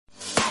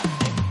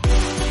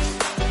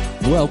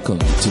Welcome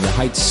to the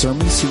Heights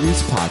Sermon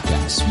Series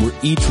podcast, where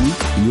each week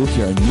you'll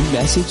hear a new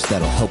message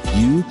that'll help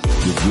you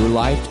with your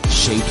life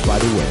shaped by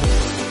the Word.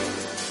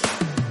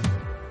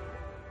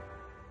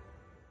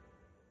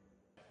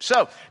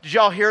 So, did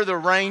y'all hear the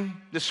rain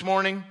this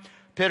morning?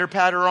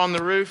 Pitter-patter on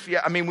the roof?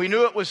 Yeah, we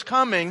knew it was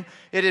coming.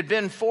 It had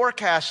been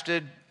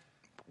forecasted,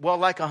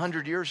 like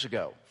 100 years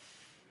ago.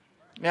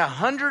 Yeah,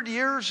 100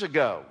 years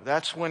ago,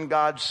 that's when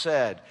God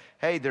said,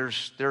 hey,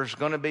 there's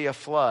going to be a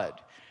flood.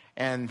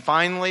 And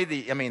finally,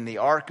 the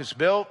ark is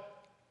built,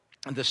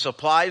 the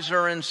supplies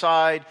are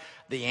inside,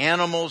 the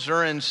animals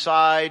are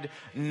inside,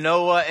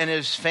 Noah and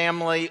his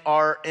family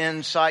are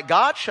inside.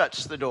 God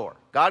shuts the door.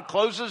 God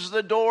closes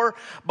the door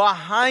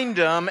behind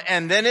them,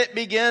 and then it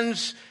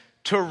begins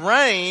to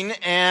rain,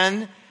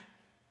 and,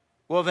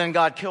 then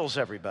God kills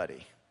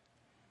everybody.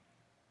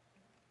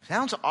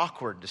 Sounds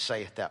awkward to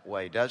say it that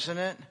way, doesn't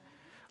it?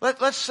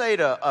 Let's say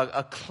it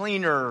a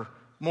cleaner,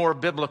 more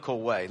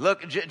biblical way.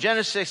 Look,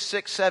 Genesis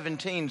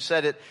 6:17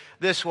 said it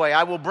this way: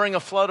 I will bring a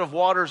flood of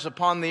waters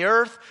upon the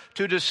earth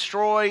to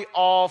destroy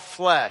all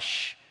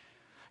flesh.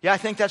 Yeah, I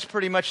think that's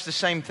pretty much the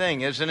same thing,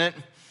 isn't it?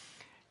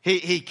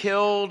 He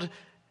killed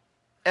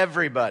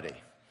everybody.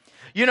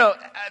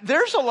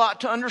 There's a lot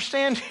to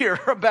understand here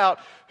about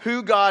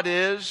who God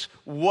is,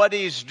 what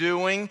He's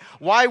doing,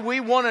 why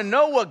we want to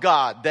know a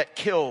God that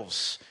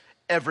kills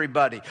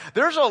everybody.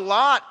 There's a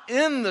lot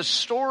in the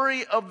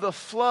story of the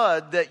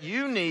flood that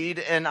you need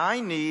and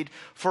I need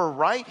for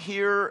right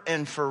here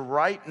and for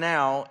right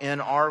now in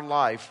our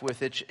life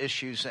with its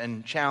issues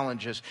and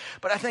challenges.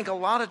 But I think a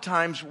lot of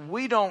times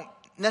we don't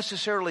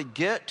necessarily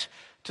get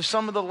to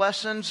some of the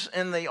lessons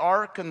in the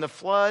ark and the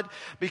flood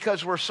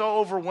because we're so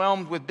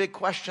overwhelmed with big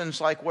questions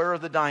like, where are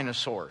the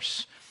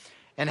dinosaurs?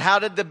 And how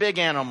did the big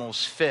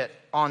animals fit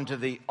onto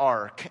the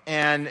ark?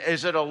 And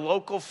is it a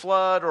local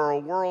flood or a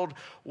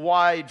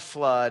worldwide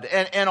flood?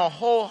 And a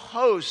whole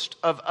host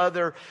of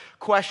other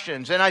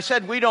questions. And I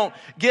said we don't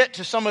get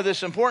to some of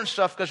this important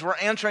stuff because we're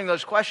answering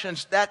those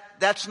questions.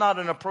 That's not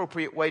an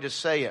appropriate way to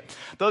say it.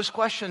 Those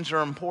questions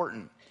are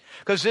important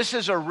because this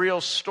is a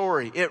real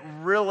story. It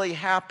really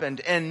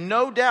happened. And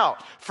no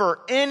doubt, for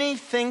any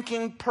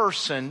thinking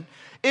person,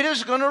 it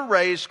is going to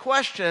raise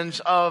questions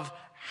of,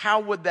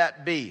 how would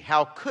that be?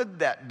 How could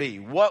that be?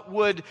 What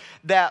would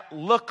that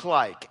look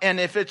like? And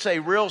if it's a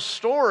real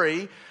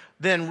story,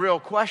 then real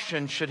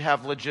questions should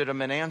have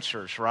legitimate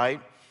answers, right?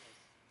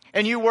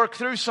 And you work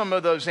through some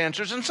of those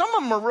answers, and some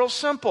of them are real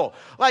simple,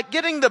 like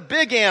getting the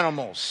big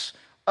animals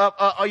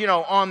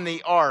on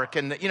the ark,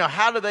 and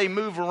how do they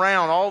move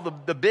around, all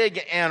the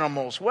big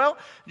animals? Well,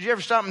 did you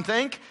ever stop and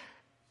think?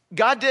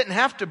 God didn't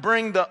have to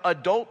bring the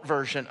adult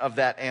version of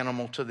that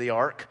animal to the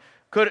ark.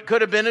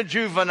 Could have been a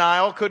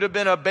juvenile, could have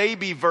been a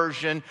baby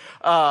version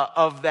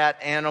of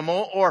that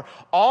animal, or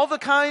all the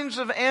kinds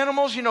of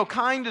animals.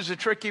 Kind is a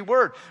tricky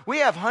word. We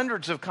have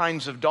hundreds of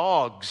kinds of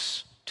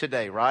dogs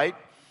today, right?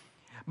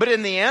 But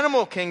in the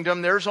animal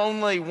kingdom, there's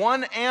only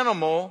one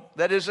animal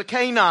that is a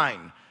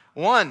canine.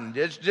 One,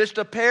 it's just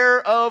a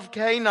pair of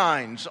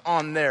canines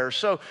on there.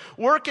 So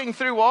working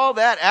through all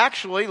that,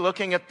 actually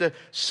looking at the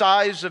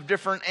size of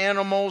different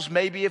animals,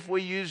 maybe if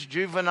we use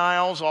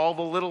juveniles, all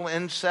the little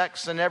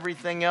insects and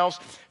everything else,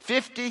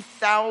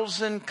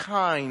 50,000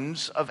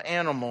 kinds of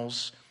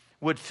animals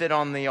would fit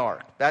on the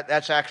ark.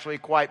 That's actually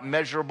quite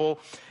measurable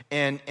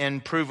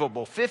and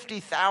provable.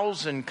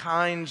 50,000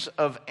 kinds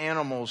of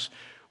animals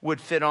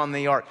would fit on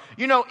the ark.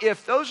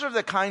 If those are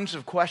the kinds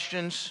of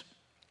questions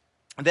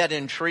that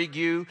intrigue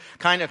you,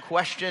 kind of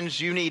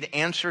questions you need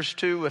answers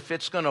to, if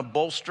it's going to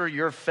bolster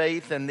your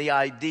faith and the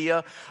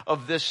idea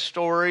of this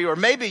story, or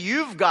maybe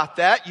you've got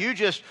that, you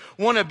just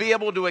want to be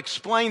able to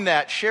explain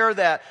that, share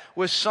that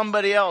with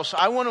somebody else.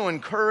 I want to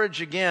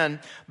encourage again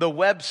the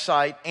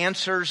website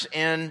Answers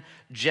in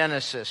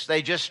Genesis.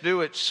 They just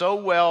do it so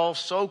well,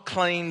 so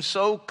clean,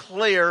 so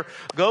clear.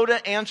 Go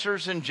to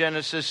Answers in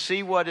Genesis,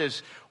 see what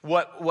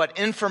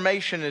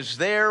information is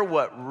there,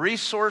 what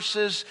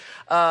resources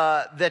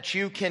that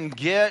you can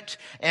get,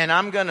 and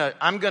I'm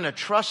gonna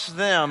trust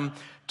them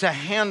to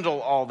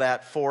handle all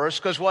that for us,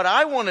 because what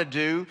I want to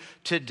do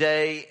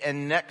today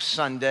and next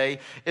Sunday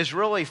is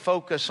really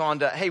focus on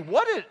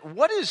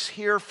what is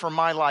here for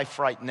my life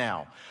right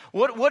now?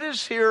 What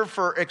is here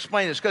for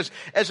explaining this? Because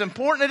as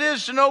important it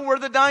is to know where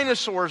the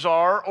dinosaurs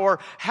are or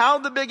how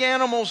the big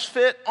animals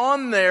fit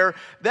on there,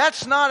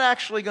 that's not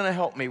actually going to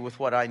help me with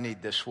what I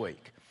need this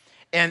week.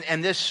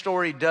 And this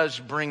story does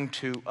bring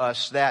to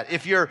us that.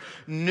 If you're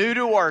new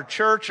to our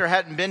church or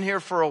hadn't been here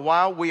for a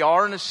while, we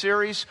are in a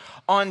series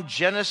on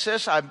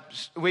Genesis.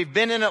 We've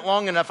been in it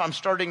long enough, I'm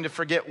starting to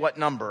forget what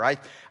number. I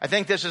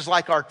think this is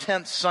like our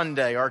 10th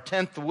Sunday, our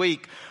 10th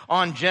week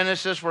on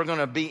Genesis. We're going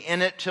to be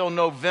in it till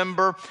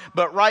November.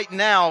 But right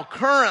now,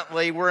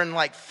 currently, we're in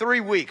like 3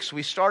 weeks.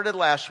 We started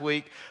last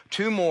week.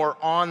 2 more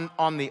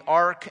on the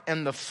ark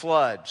and the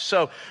flood.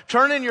 So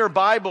turn in your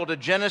Bible to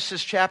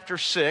Genesis chapter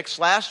 6.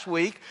 Last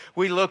week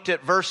we looked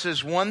at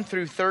verses 1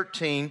 through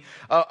 13,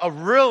 a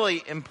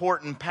really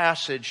important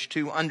passage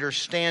to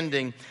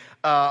understanding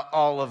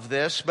all of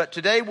this. But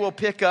today we'll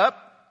pick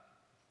up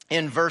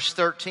in verse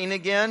 13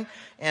 again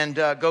and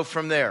go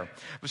from there.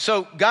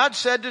 So God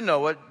said to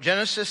Noah,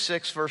 Genesis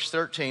 6 verse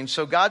 13,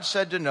 so God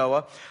said to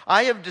Noah,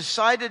 I have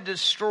decided to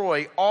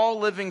destroy all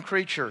living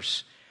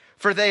creatures,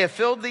 for they have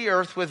filled the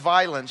earth with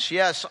violence.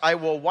 Yes, I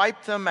will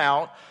wipe them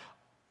out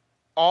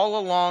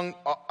along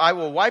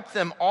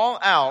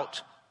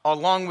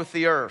with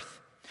the earth.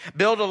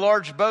 Build a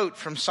large boat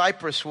from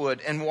cypress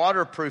wood and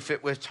waterproof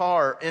it with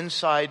tar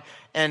inside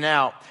and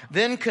out.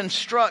 Then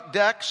construct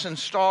decks and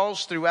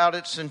stalls throughout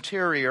its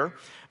interior.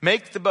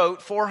 Make the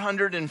boat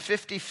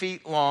 450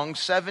 feet long,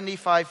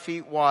 75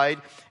 feet wide,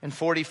 and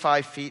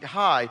 45 feet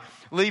high.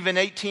 Leave an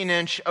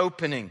 18-inch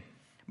opening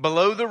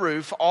below the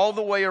roof all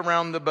the way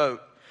around the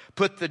boat.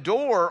 Put the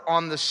door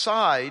on the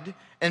side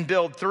and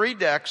build 3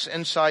 decks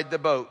inside the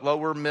boat,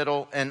 lower,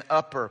 middle, and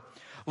upper.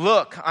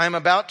 Look, I am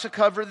about to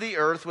cover the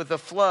earth with a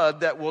flood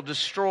that will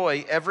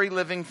destroy every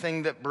living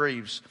thing that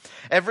breathes.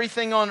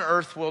 Everything on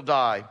earth will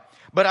die.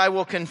 But I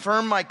will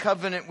confirm my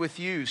covenant with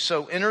you.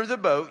 So enter the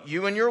boat,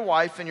 you and your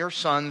wife and your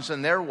sons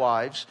and their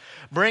wives.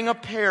 Bring a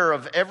pair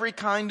of every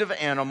kind of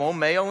animal,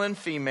 male and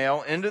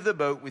female, into the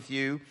boat with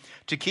you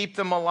to keep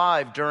them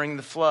alive during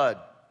the flood.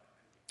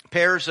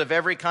 Pairs of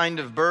every kind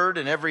of bird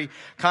and every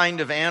kind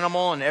of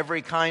animal and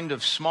every kind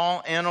of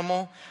small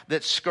animal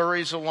that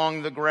scurries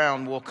along the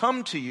ground will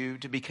come to you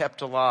to be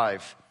kept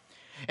alive.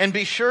 And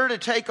be sure to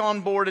take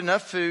on board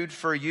enough food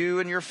for you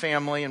and your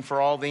family and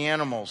for all the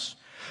animals.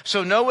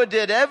 So Noah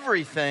did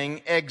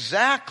everything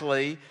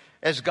exactly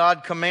as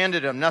God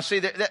commanded him. Now see,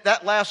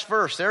 that last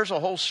verse, there's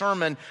a whole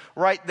sermon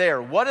right there.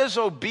 What does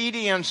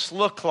obedience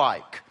look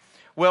like?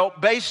 Well,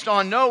 based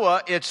on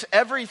Noah, it's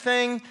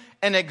everything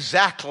and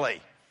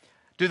exactly.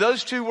 Do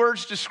those 2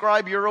 words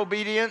describe your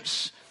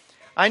obedience?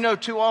 I know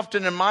too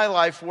often in my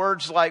life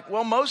words like,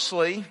 well,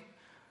 mostly,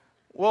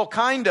 well,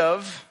 kind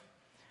of,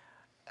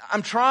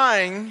 I'm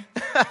trying.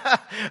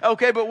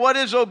 Okay, but what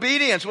is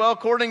obedience? Well,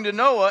 according to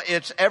Noah,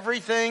 it's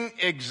everything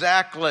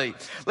exactly.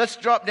 Let's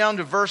drop down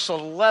to verse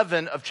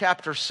 11 of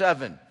chapter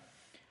 7.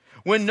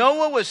 When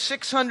Noah was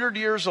 600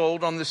 years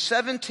old on the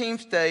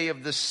 17th day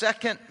of the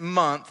 2nd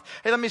month.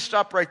 Hey, let me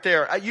stop right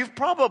there. You've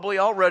probably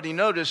already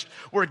noticed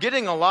we're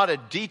getting a lot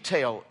of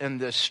detail in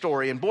this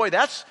story. And boy,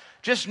 that's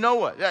just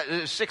Noah.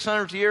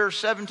 600 years,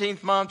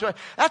 17th month.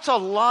 That's a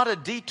lot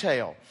of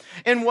detail.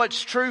 And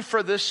what's true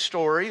for this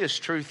story is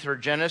true for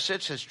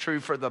Genesis. It's true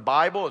for the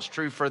Bible. It's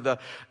true for the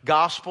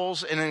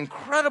Gospels. An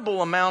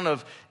incredible amount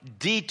of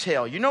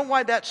detail. You know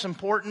why that's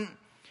important?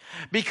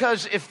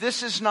 Because if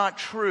this is not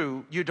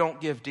true, you don't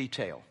give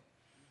detail.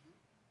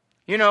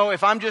 You know,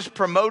 if I'm just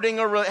promoting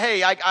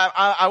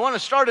I want to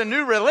start a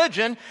new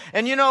religion.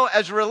 And you know,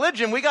 as a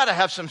religion, we got to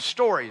have some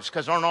stories,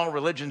 because aren't all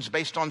religions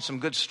based on some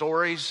good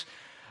stories?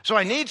 So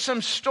I need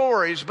some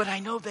stories, but I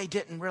know they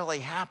didn't really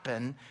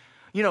happen.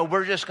 You know,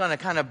 we're just going to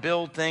kind of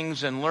build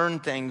things and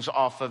learn things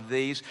off of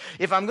these.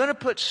 If I'm going to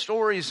put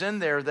stories in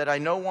there that I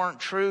know aren't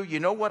true,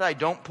 you know what I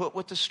don't put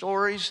with the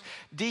stories?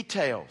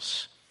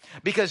 Details.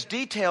 Because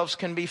details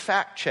can be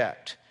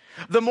fact-checked.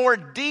 The more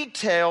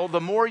detail, the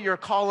more you're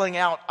calling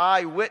out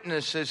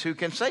eyewitnesses who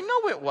can say,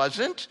 no, it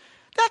wasn't.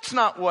 That's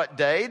not what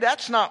day.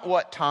 That's not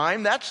what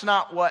time. That's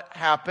not what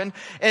happened.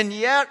 And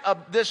yet,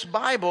 this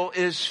Bible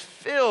is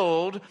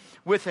filled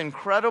with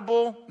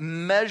incredible,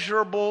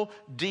 measurable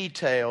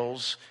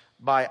details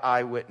by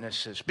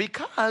eyewitnesses.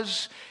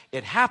 Because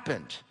it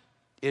happened.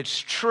 It's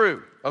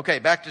true. Okay,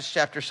 back to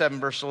chapter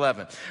 7, verse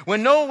 11.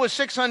 When Noah was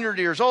 600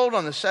 years old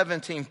on the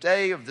 17th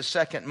day of the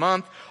 2nd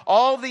month,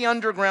 all the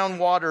underground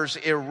waters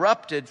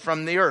erupted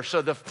from the earth.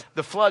 So the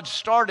flood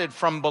started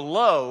from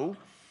below.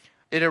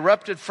 It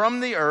erupted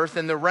from the earth,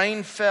 and the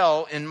rain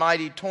fell in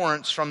mighty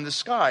torrents from the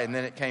sky, and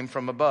then it came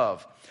from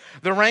above.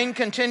 The rain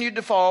continued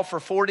to fall for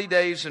 40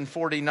 days and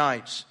 40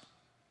 nights.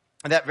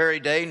 That very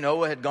day,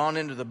 Noah had gone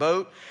into the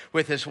boat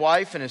with his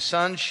wife and his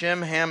sons,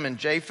 Shem, Ham, and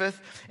Japheth,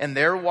 and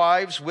their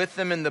wives. With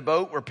them in the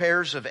boat were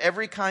pairs of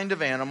every kind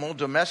of animal,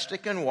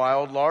 domestic and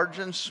wild, large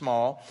and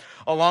small,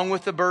 along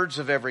with the birds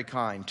of every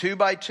kind. 2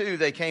 by 2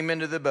 they came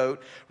into the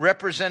boat,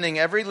 representing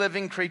every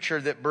living creature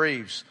that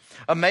breathes.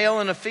 A male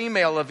and a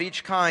female of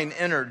each kind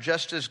entered,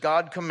 just as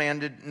God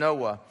commanded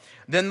Noah.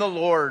 Then the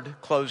Lord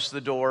closed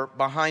the door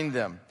behind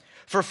them.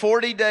 For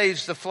 40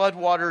 days the flood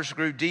waters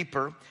grew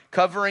deeper,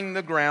 covering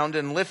the ground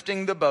and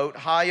lifting the boat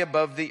high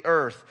above the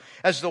earth.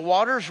 As the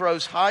waters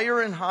rose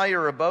higher and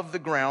higher above the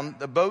ground,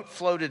 the boat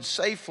floated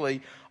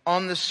safely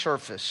on the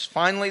surface.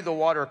 Finally, the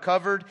water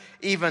covered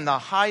even the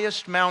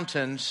highest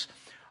mountains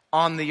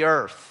on the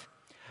earth.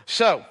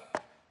 So,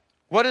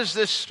 what is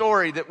this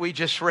story that we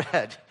just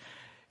read?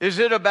 Is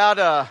it about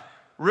a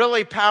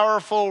really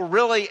powerful,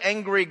 really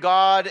angry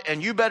God,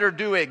 and you better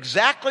do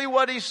exactly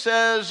what he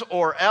says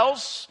or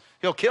else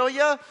he'll kill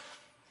you?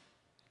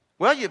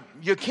 Well,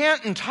 you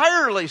can't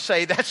entirely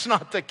say that's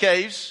not the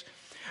case.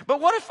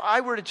 But what if I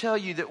were to tell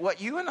you that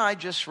what you and I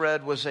just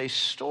read was a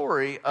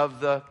story of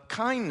the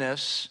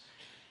kindness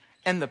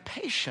and the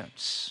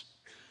patience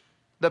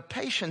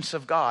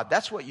of God?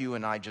 That's what you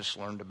and I just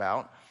learned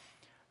about.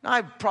 Now,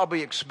 I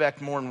probably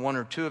expect more than one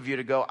or two of you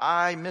to go,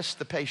 I missed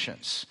the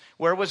patience.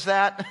 Where was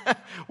that?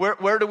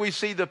 Where do we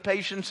see the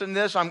patience in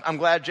this? I'm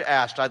glad you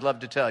asked. I'd love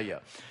to tell you.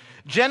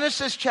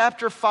 Genesis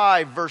chapter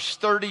 5, verse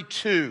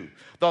 32.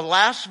 The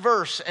last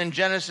verse in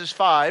Genesis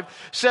 5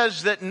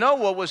 says that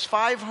Noah was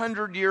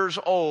 500 years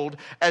old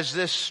as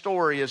this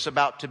story is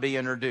about to be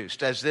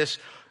introduced, as this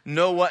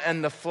Noah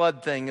and the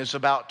flood thing is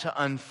about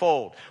to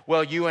unfold.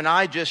 Well, you and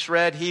I just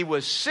read he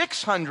was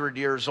 600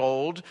 years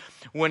old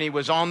when he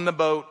was on the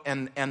boat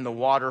and the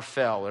water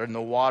fell and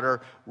the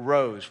water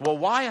rose. Well,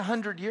 why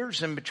 100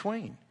 years in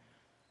between?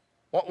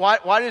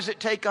 Why does it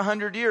take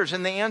 100 years?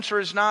 And the answer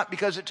is not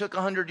because it took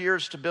 100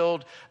 years to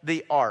build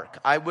the ark.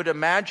 I would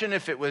imagine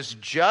if it was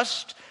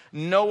just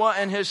Noah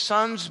and his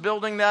sons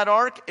building that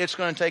ark, it's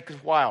going to take a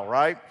while,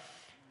 right?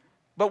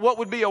 But what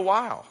would be a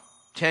while?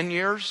 10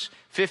 years?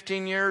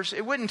 15 years?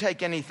 It wouldn't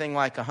take anything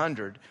like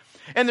 100.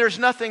 And there's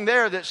nothing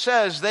there that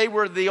says they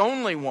were the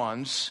only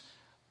ones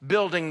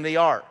building the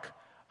ark.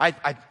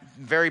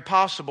 Very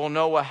possible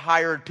Noah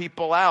hired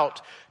people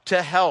out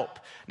to help.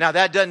 Now,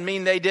 that doesn't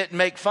mean they didn't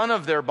make fun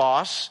of their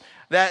boss.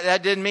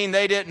 That didn't mean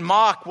they didn't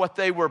mock what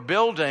they were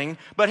building.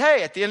 But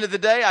hey, at the end of the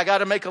day, I got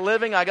to make a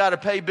living. I got to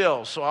pay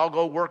bills. So I'll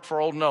go work for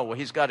old Noah.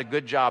 He's got a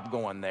good job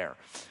going there.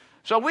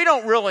 So we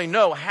don't really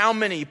know how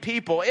many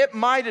people. It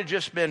might have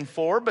just been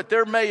 4, but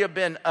there may have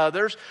been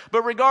others.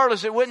 But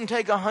regardless, it wouldn't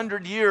take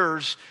 100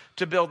 years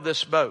to build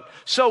this boat.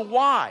 So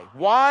why?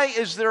 Why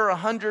is there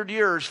 100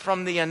 years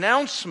from the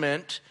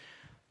announcement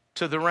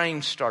to the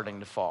rain starting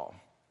to fall?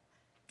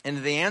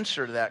 And the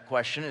answer to that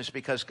question is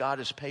because God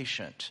is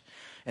patient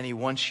and He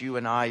wants you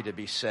and I to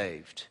be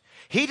saved.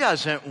 He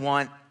doesn't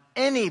want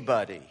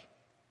anybody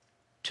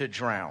to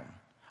drown.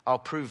 I'll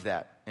prove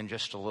that in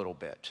just a little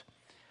bit.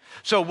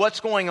 So what's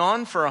going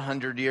on for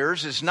 100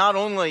 years is not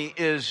only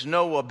is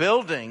Noah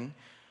building,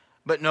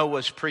 but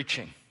Noah's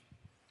preaching.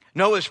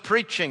 Noah's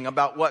preaching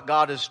about what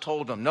God has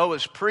told him.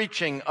 Noah's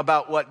preaching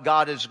about what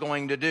God is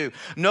going to do.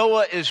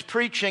 Noah is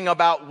preaching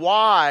about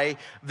why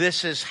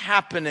this is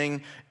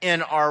happening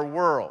in our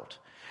world.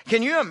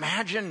 Can you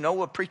imagine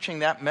Noah preaching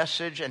that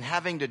message and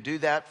having to do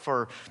that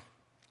for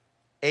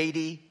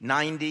 80,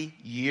 90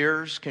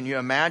 years? Can you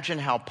imagine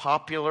how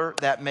popular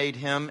that made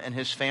him and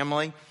his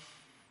family?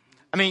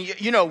 I mean,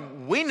 you know,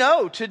 we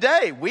know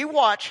today, we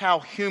watch how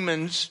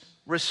humans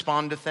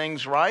respond to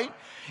things, right?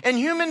 And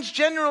humans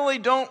generally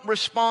don't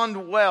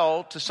respond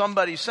well to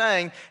somebody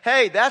saying,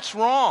 hey, that's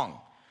wrong.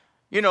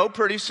 You know,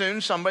 pretty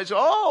soon somebody says,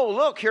 oh,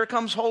 look, here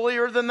comes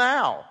holier than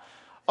thou.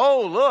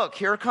 Oh, look,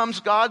 here comes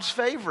God's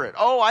favorite.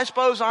 Oh, I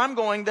suppose I'm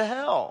going to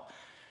hell.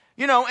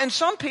 You know, and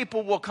some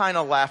people will kind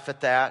of laugh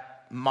at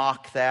that,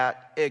 mock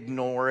that,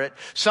 ignore it.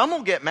 Some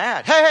will get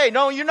mad. Hey,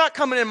 no, you're not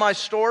coming in my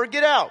store.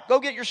 Get out. Go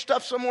get your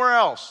stuff somewhere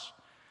else.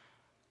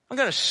 I'm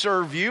going to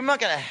serve you. I'm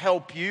not going to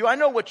help you. I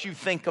know what you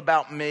think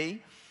about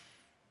me.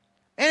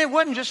 And it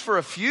wasn't just for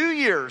a few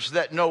years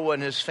that Noah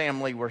and his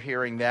family were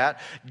hearing that,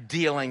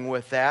 dealing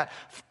with that.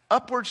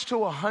 Upwards to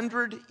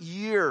 100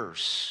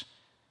 years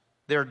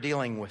they're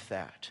dealing with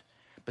that.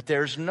 But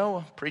there's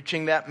Noah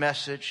preaching that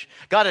message.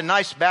 Got a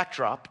nice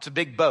backdrop. It's a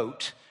big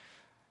boat.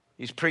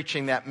 He's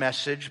preaching that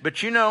message.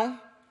 But you know,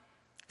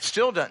 it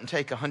still doesn't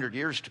take 100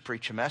 years to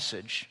preach a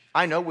message.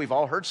 I know we've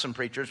all heard some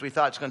preachers. We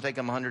thought it's going to take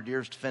them 100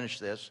 years to finish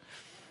this.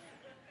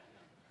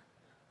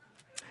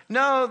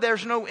 No,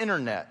 there's no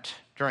internet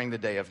during the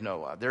day of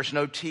Noah. There's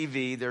no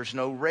TV. There's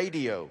no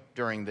radio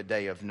during the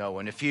day of Noah.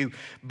 And if you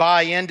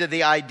buy into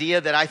the idea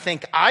that I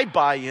think I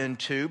buy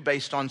into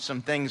based on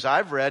some things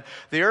I've read,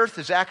 the earth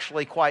is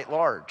actually quite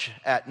large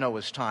at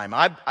Noah's time.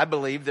 I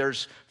believe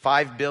there's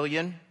 5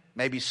 billion,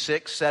 maybe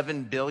 6,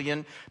 7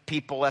 billion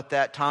people at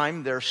that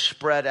time. They're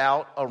spread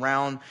out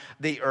around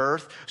the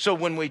earth. So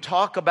when we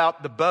talk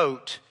about the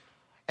boat,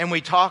 and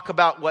we talk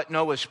about what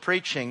Noah's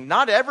preaching,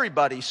 not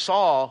everybody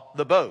saw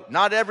the boat.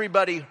 Not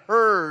everybody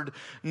heard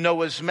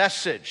Noah's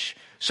message.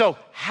 So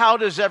how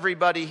does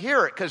everybody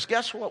hear it? Because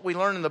guess what we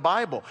learn in the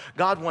Bible?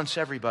 God wants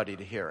everybody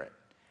to hear it.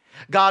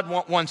 God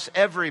wants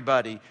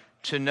everybody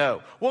to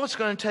know. Well, it's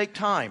going to take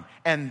time.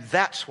 And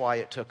that's why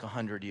it took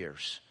 100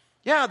 years.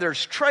 Yeah,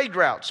 there's trade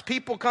routes,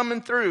 people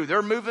coming through.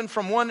 They're moving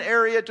from one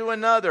area to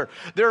another.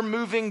 They're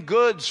moving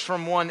goods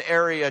from one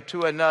area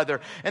to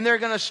another. And they're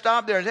going to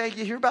stop there and say, hey,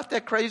 you hear about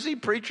that crazy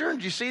preacher?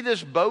 Did you see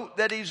this boat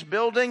that he's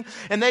building?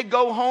 And they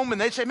go home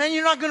and they say, man,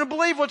 you're not going to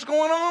believe what's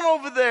going on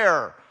over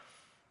there.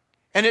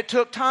 And it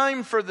took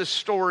time for the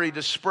story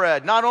to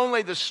spread. Not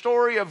only the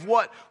story of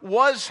what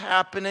was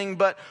happening,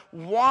 but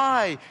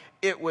why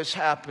it was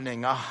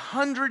happening.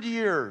 100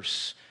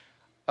 years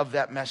of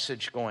that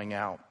message going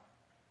out.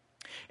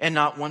 And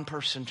not one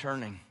person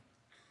turning.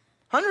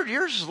 100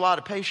 years is a lot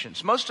of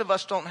patience. Most of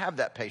us don't have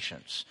that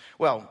patience.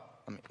 Well,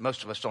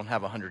 most of us don't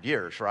have 100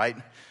 years, right?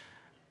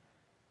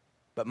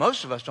 But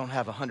most of us don't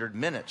have 100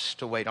 minutes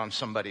to wait on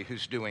somebody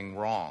who's doing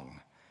wrong.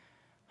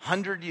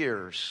 100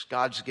 years,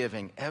 God's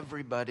giving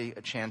everybody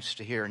a chance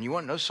to hear. And you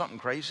want to know something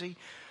crazy?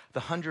 The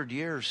 100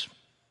 years,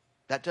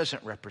 that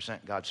doesn't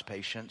represent God's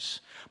patience.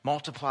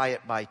 Multiply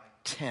it by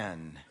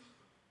 10.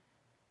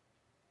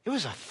 It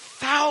was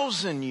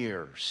 1,000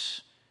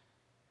 years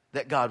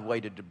that God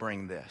waited to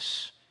bring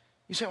this.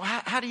 You say, well,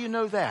 how do you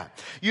know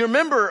that? You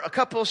remember a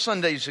couple of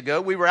Sundays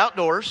ago, we were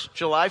outdoors,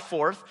 July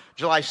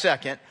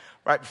 2nd,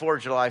 right before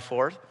July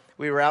 4th.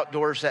 We were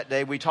outdoors that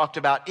day. We talked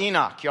about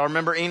Enoch. Y'all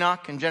remember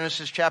Enoch in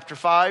Genesis chapter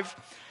 5?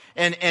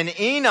 And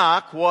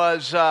Enoch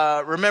was,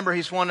 remember,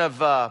 he's one of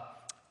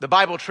the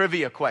Bible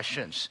trivia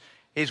questions.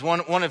 He's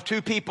one of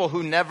two people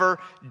who never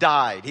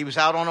died. He was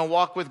out on a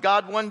walk with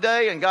God one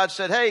day, and God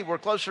said, hey, we're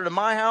closer to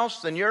my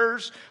house than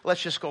yours.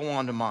 Let's just go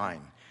on to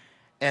mine.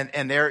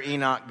 And there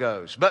Enoch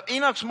goes. But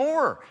Enoch's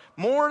more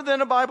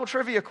than a Bible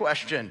trivia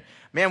question.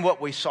 Man, what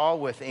we saw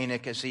with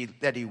Enoch is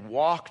that he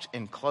walked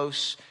in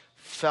close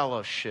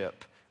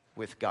fellowship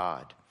with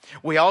God.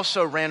 We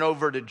also ran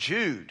over to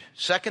Jude,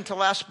 second to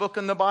last book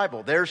in the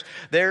Bible. There's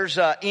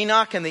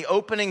Enoch in the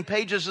opening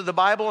pages of the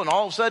Bible, and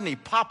all of a sudden he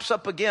pops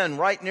up again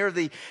right near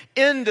the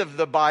end of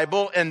the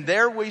Bible, and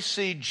there we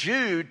see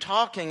Jude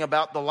talking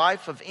about the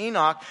life of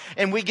Enoch,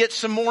 and we get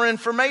some more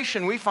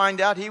information. We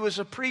find out he was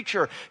a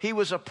preacher, he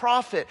was a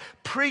prophet,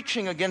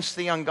 preaching against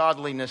the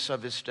ungodliness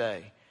of his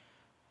day.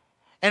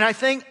 And I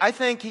think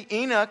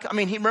Enoch,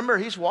 remember,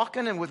 he's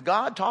walking in with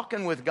God,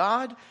 talking with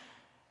God.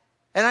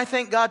 And I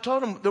think God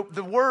told him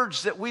the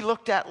words that we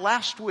looked at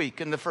last week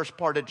in the first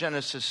part of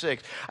Genesis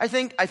 6. I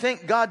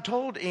think God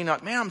told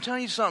Enoch, man, I'm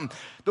telling you something.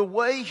 The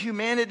way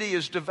humanity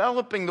is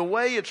developing, the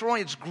way it's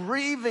growing, it's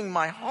grieving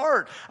my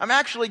heart. I'm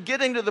actually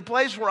getting to the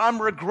place where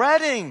I'm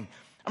regretting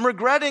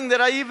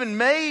that I even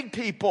made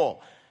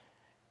people.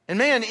 And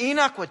man,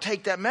 Enoch would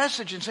take that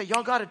message and say,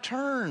 y'all got to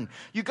turn.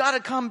 You got to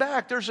come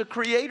back. There's a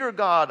creator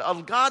God, a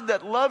God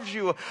that loves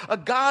you, a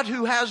God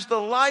who has the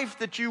life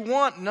that you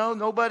want. No,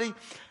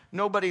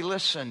 Nobody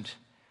listened.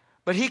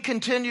 But he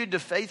continued to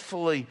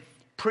faithfully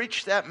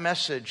preach that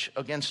message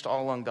against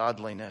all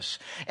ungodliness.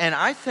 And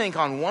I think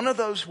on one of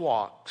those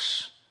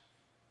walks,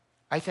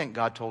 I think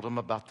God told him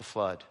about the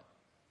flood.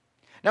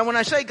 Now, when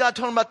I say God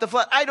told him about the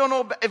flood, I don't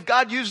know if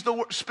God used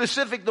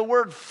the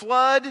word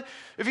flood.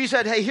 If he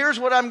said, hey, here's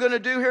what I'm going to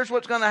do, here's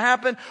what's going to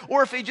happen.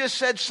 Or if he just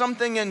said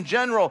something in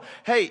general.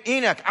 Hey,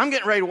 Enoch, I'm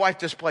getting ready to wipe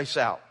this place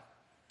out.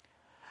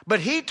 But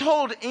he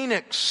told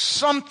Enoch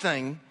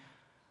something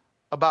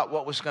about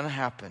what was going to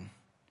happen.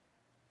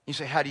 You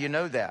say, how do you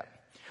know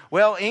that?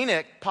 Well,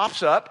 Enoch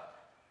pops up,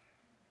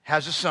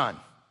 has a son,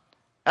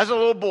 has a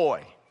little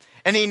boy,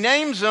 and he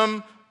names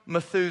him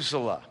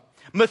Methuselah.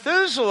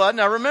 Methuselah,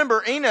 now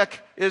remember, Enoch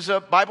is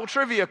a Bible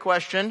trivia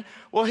question.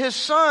 Well, his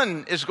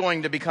son is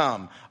going to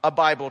become a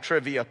Bible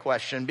trivia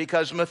question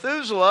because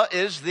Methuselah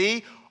is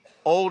the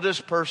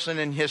oldest person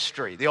in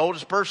history, the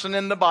oldest person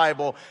in the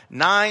Bible,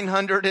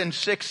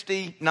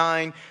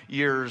 969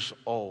 years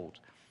old.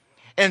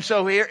 And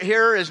so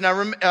here is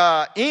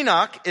now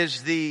Enoch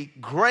is the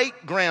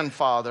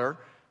great-grandfather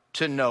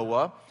to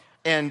Noah.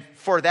 And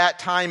for that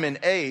time and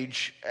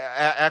age,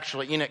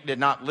 actually Enoch did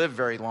not live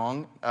very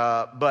long,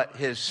 but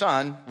his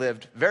son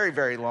lived very,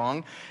 very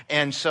long.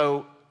 And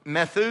so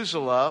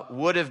Methuselah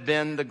is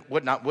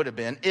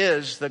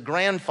the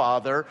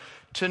grandfather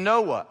to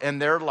Noah,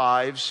 and their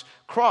lives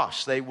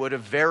crossed. They would have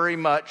very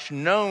much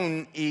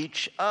known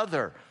each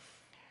other.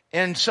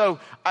 And so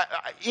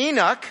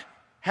Enoch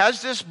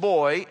has this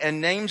boy and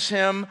names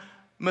him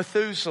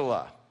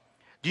Methuselah.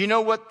 Do you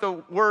know what the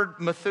word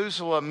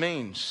Methuselah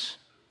means?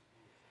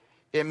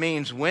 It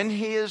means when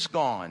he is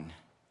gone,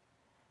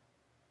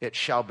 it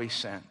shall be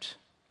sent.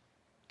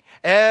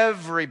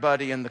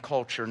 Everybody in the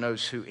culture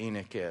knows who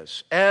Enoch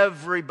is.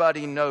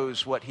 Everybody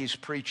knows what he's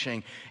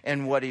preaching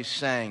and what he's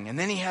saying. And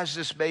then he has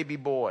this baby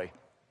boy.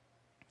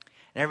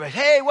 And everybody,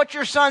 hey, what's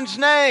your son's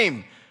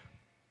name?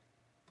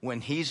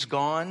 When he's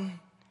gone,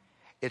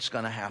 it's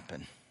going to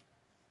happen.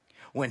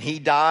 When he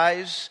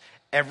dies,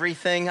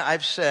 everything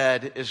I've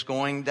said is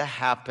going to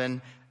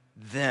happen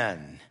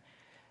then.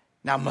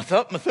 Now,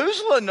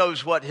 Methuselah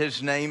knows what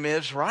his name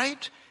is,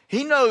 right?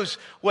 He knows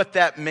what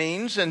that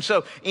means. And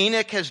so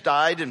Enoch has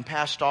died and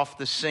passed off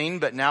the scene,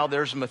 but now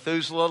there's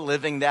Methuselah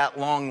living that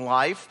long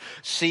life,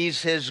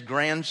 sees his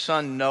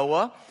grandson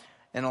Noah,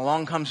 and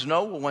along comes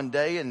Noah one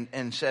day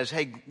and says,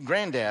 hey,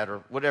 granddad,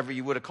 or whatever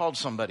you would have called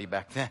somebody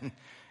back then.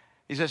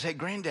 He says, hey,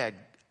 granddad,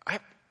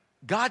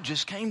 God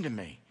just came to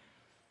me.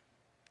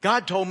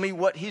 God told me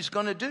what he's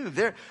going to do.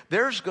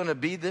 There's going to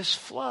be this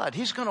flood.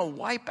 He's going to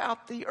wipe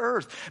out the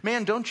earth.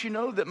 Man, don't you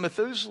know that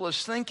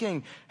Methuselah's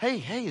thinking, hey,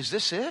 is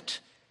this it?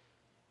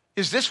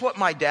 Is this what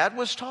my dad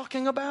was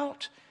talking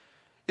about?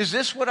 Is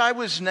this what I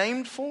was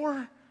named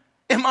for?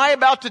 Am I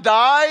about to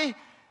die?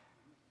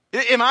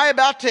 Am I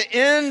about to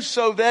end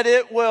so that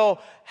it will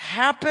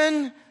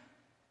happen?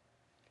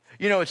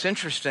 You know, it's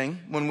interesting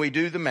when we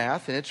do the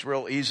math, and it's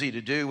real easy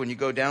to do when you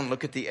go down and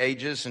look at the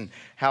ages and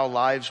how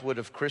lives would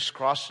have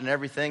crisscrossed and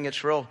everything.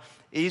 It's real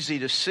easy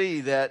to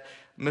see that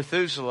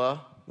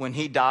Methuselah, when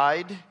he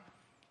died,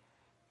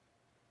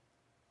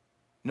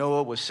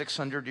 Noah was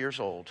 600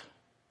 years old.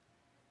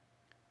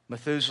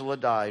 Methuselah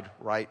died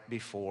right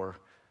before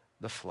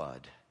the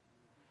flood,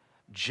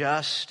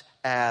 just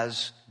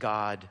as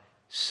God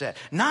said.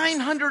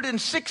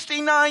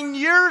 969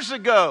 years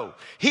ago,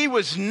 he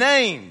was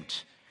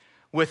named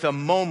with a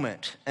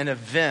moment, an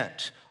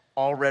event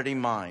already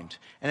mined.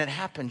 And it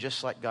happened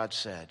just like God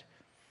said.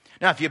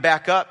 Now, if you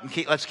back up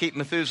and let's keep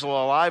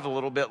Methuselah alive a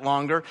little bit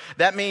longer.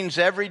 That means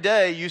every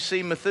day you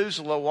see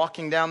Methuselah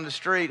walking down the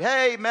street.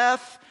 Hey,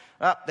 meth.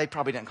 They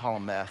probably didn't call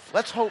him meth.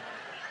 Let's hope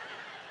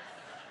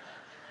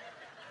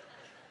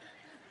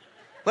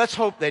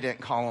they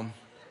didn't call him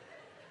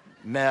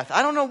meth.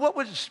 I don't know, what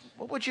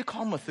would you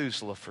call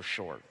Methuselah for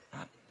short?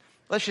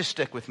 Let's just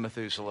stick with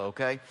Methuselah,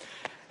 okay?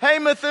 Hey,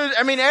 Methuselah,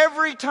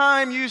 every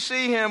time you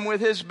see him with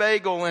his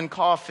bagel and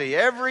coffee,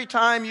 every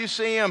time you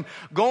see him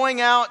going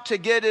out to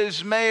get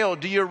his mail,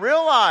 do you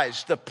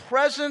realize the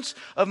presence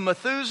of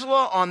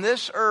Methuselah on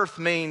this earth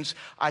means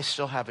I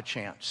still have a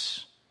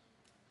chance?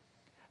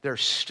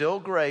 There's still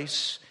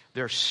grace.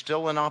 There's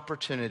still an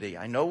opportunity.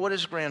 I know what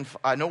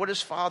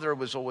his father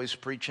was always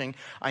preaching.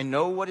 I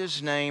know what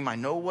his name, I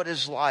know what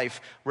his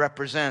life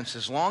represents.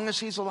 As long as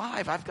he's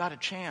alive, I've got a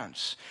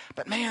chance.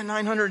 But man,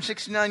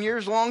 969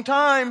 years, long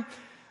time.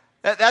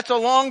 That's a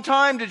long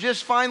time to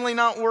just finally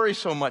not worry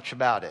so much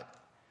about it.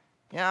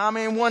 Yeah,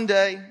 one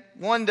day,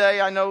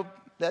 I know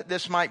that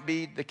this might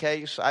be the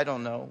case. I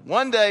don't know.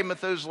 One day,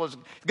 Methuselah's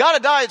got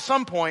to die at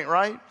some point,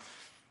 right?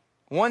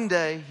 One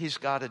day, he's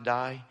got to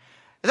die.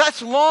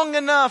 That's long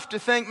enough to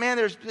think, man,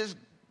 this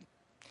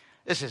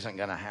isn't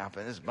going to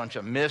happen. This is a bunch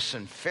of myths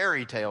and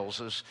fairy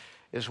tales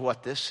is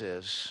what this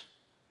is.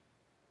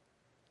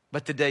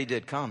 But the day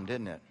did come,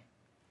 didn't it?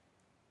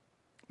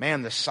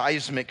 Man, the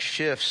seismic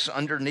shifts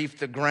underneath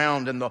the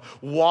ground and the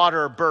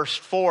water burst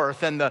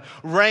forth and the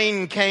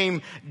rain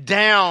came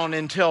down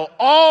until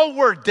all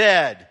were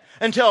dead,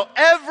 until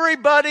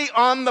everybody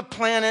on the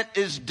planet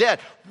is dead.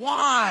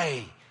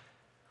 Why?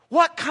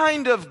 What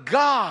kind of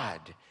God?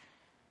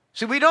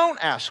 See, we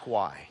don't ask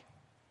why.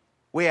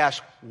 We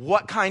ask,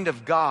 what kind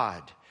of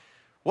God?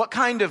 What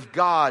kind of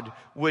God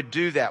would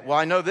do that? Well,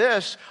 I know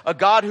this, a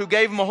God who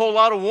gave them a whole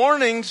lot of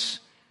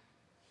warnings.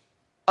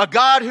 A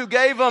God who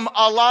gave them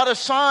a lot of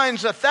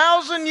signs,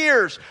 1,000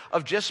 years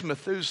of just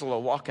Methuselah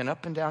walking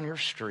up and down your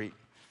street.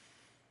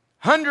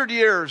 100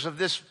 years of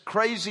this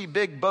crazy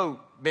big boat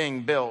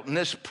being built and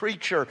this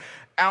preacher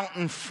out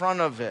in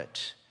front of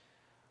it.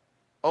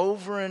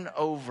 Over and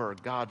over,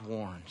 God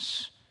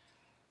warns.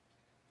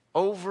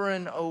 Over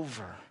and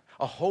over,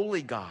 a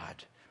holy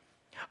God,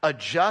 a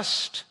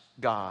just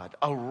God,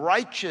 a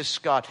righteous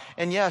God,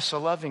 and yes, a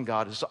loving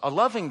God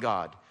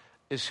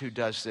is who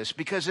does this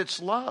because it's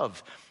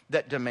love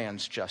that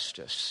demands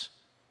justice.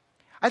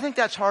 I think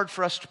that's hard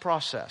for us to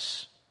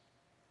process.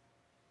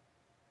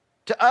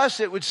 To us,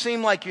 it would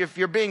seem like if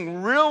you're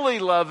being really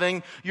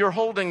loving, you're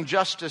holding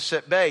justice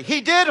at bay.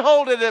 He did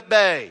hold it at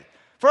bay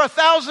for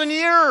 1,000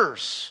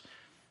 years.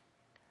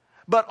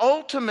 But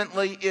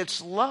ultimately,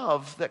 it's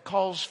love that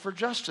calls for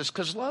justice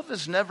because love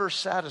is never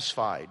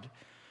satisfied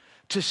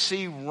to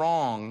see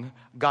wrong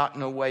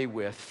gotten away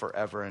with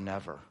forever and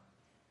ever.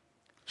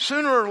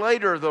 Sooner or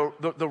later,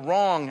 the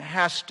wrong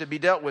has to be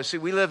dealt with. See,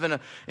 we live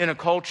in a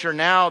culture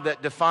now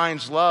that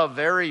defines love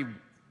very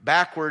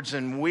backwards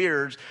and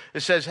weird.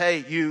 It says,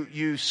 hey,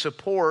 you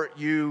support,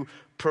 you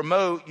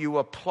promote, you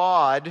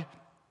applaud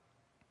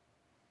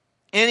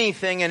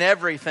anything and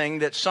everything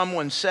that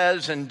someone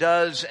says and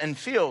does and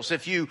feels.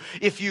 If you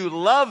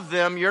love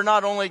them, you're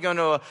not only going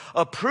to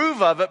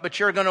approve of it, but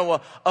you're going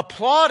to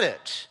applaud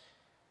it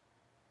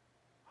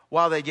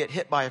while they get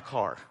hit by a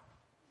car.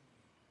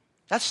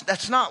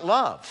 That's not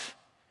love.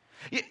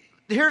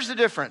 Here's the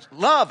difference.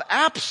 Love,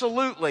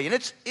 absolutely, and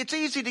it's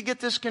easy to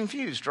get this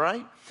confused,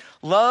 right?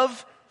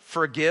 Love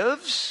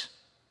forgives.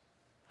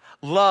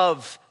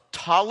 Love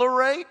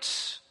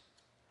tolerates.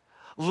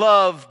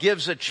 Love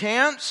gives a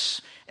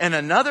chance and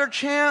another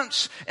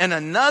chance and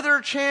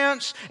another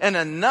chance and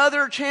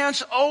another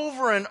chance.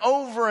 Over and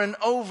over and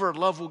over,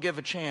 love will give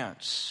a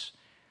chance.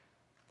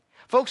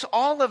 Folks,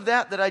 all of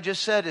that I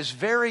just said is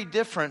very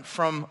different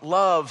from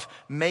love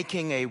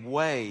making a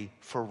way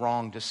for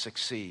wrong to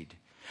succeed,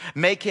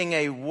 making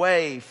a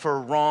way for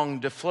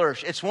wrong to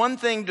flourish. It's one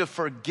thing to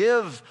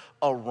forgive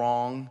a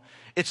wrong.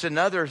 It's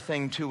another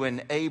thing to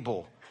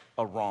enable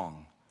a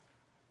wrong.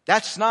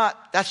 That's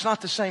not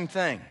the same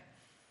thing.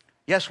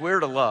 Yes,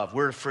 we're to love,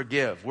 we're to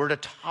forgive, we're to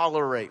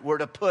tolerate, we're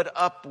to put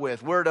up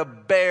with, we're to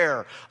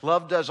bear.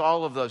 Love does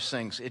all of those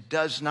things. It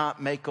does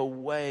not make a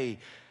way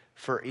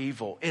for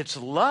evil. It's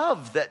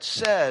love that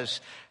says,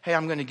 hey,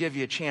 I'm going to give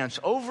you a chance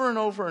over and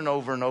over and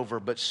over and over,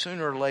 but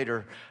sooner or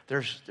later,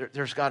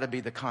 there's got to be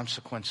the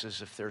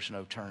consequences if there's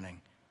no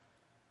turning.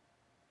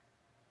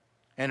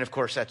 And of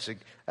course,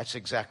 that's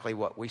exactly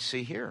what we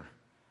see here.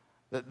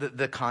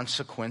 The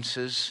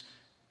consequences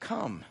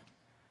come.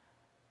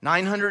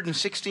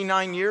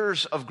 969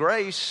 years of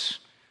grace,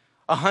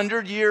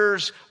 100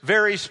 years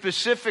very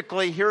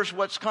specifically, here's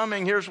what's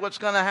coming, here's what's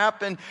going to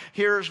happen,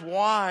 here's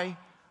why.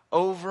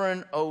 Over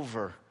and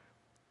over,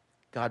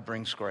 God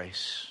brings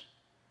grace.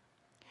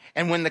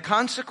 And when the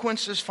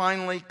consequences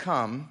finally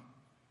come,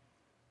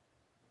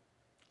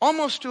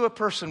 almost to a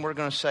person we're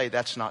going to say,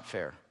 that's not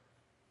fair.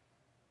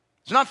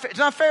 It's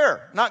not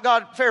fair.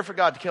 Fair for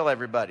God to kill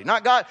everybody.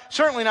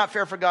 Certainly not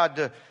fair for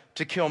God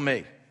to kill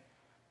me.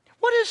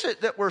 What is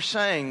it that we're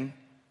saying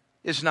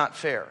is not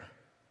fair?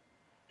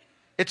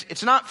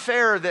 It's not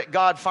fair that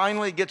God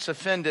finally gets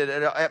offended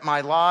at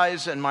my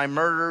lies and my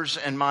murders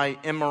and my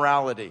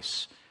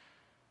immoralities.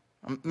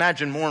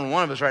 Imagine more than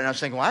one of us right now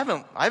saying,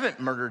 well, I haven't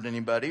murdered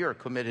anybody or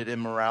committed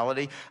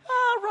immorality.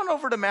 Run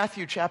over to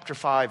Matthew chapter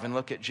 5 and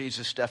look at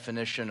Jesus'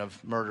 definition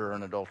of murder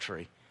and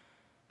adultery.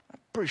 I'm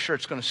pretty sure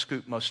it's going to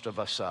scoop most of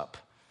us up.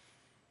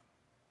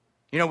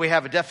 You know, we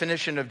have a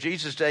definition of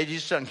Jesus today.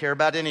 Jesus doesn't care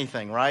about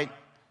anything, right?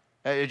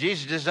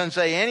 Jesus just doesn't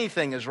say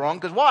anything is wrong.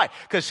 Because why?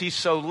 Because he's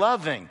so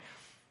loving.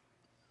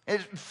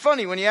 It's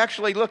funny, when you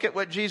actually look at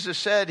what Jesus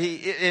said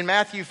in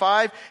Matthew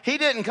 5, he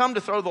didn't come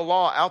to throw the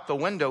law out the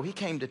window. He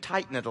came to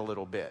tighten it a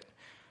little bit.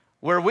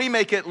 Where we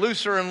make it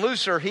looser and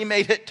looser, he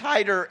made it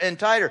tighter and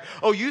tighter.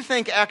 Oh, you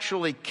think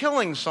actually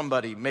killing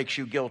somebody makes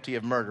you guilty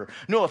of murder?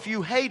 No, if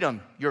you hate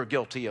them, you're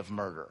guilty of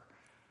murder.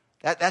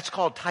 That's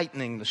called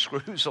tightening the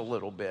screws a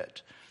little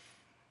bit.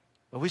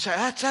 But we say,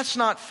 that's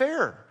not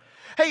fair.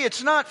 Hey,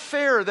 it's not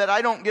fair that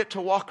I don't get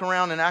to walk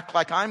around and act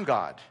like I'm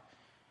God.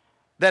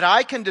 That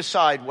I can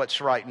decide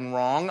what's right and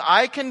wrong.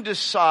 I can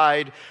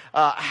decide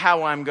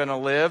how I'm going to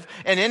live.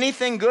 And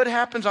anything good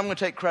happens, I'm going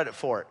to take credit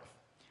for it.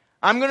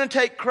 I'm going to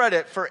take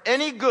credit for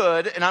any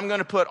good, and I'm going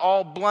to put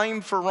all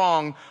blame for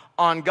wrong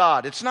on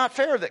God. It's not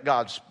fair that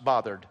God's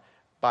bothered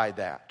by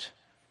that.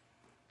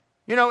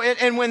 You know,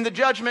 and when the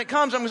judgment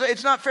comes, I'm going to say,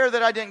 it's not fair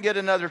that I didn't get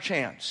another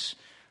chance.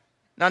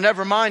 Now,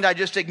 never mind, I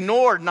just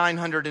ignored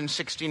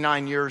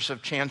 969 years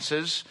of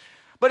chances.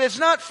 But it's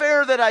not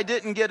fair that I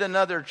didn't get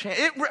another chance.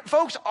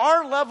 Folks,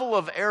 our level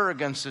of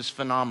arrogance is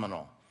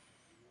phenomenal.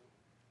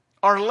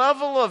 Our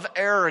level of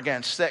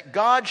arrogance that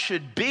God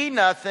should be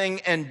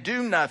nothing and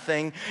do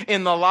nothing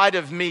in the light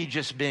of me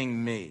just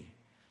being me.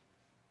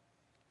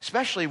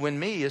 Especially when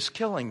me is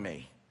killing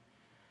me.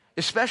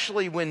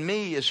 Especially when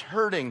me is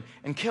hurting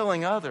and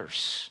killing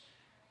others.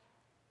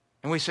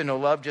 And we say, no,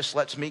 love just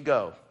lets me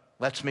go.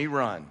 Lets me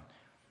run.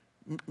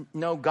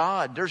 No,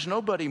 God, there's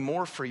nobody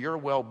more for your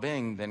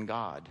well-being than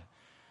God.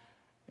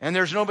 And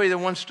there's nobody that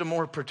wants to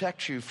more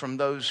protect you from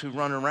those who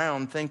run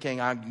around thinking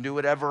I can do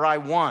whatever I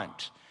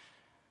want.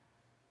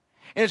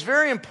 And it's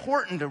very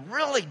important to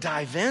really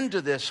dive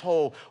into this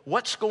whole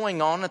what's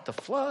going on at the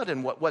flood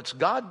and what's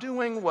God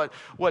doing,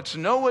 what's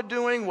Noah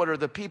doing, what are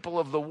the people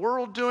of the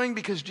world doing?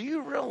 Because do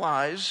you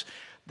realize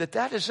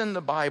that is in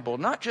the Bible,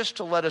 not just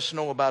to let us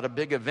know about a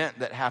big event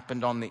that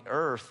happened on the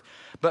earth,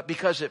 but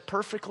because it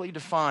perfectly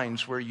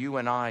defines where you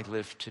and I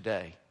live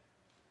today.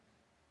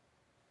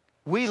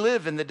 We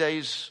live in the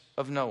days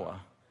of Noah.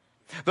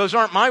 Those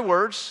aren't my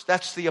words.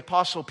 That's the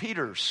Apostle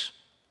Peter's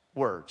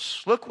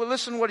words.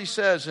 Listen what he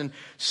says in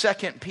 2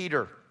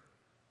 Peter.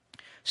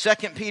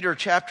 2 Peter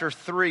chapter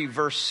 3,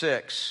 verse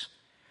 6.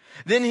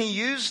 Then he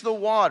used the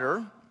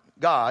water,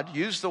 God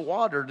used the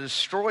water to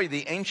destroy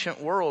the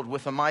ancient world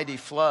with a mighty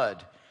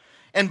flood.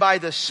 And by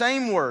the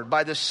same word,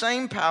 by the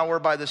same power,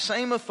 by the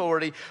same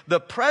authority,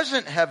 the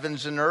present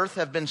heavens and earth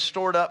have been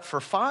stored up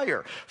for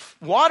fire.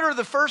 Water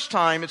the first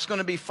time, it's going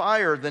to be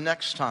fire the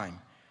next time.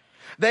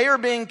 They are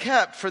being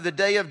kept for the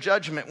day of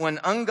judgment when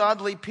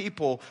ungodly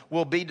people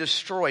will be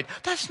destroyed.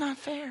 That's not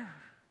fair.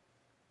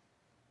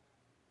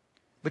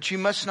 But you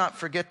must not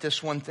forget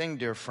this one thing,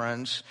 dear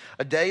friends.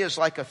 A day is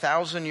like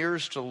 1,000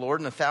 years to the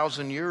Lord, and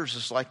 1,000 years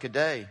is like a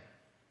day.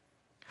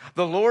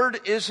 The Lord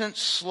isn't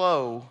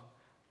slow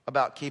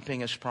about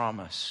keeping his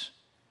promise.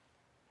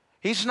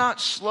 He's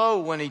not slow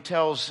when he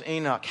tells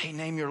Enoch, hey,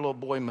 name your little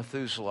boy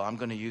Methuselah. I'm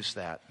going to use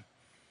that.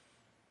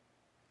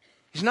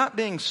 He's not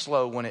being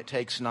slow when it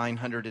takes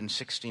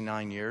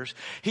 969 years.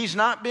 He's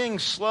not being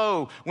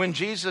slow when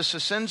Jesus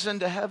ascends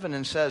into heaven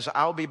and says,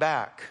 I'll be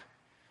back.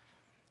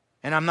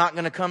 And I'm not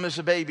going to come as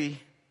a baby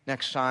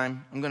next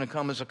time. I'm going to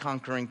come as a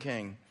conquering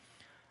king.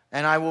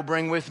 And I will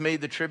bring with me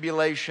the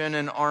tribulation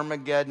and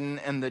Armageddon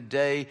and the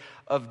day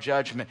of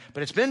judgment.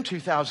 But it's been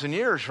 2,000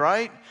 years,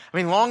 right? I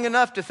mean, long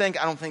enough to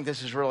think, I don't think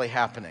this is really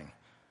happening.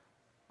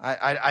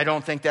 I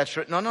don't think that's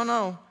true.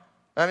 No.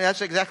 I mean,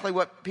 that's exactly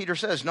what Peter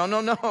says.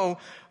 No.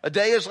 A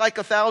day is like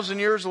 1,000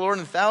 years, the Lord,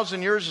 and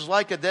 1,000 years is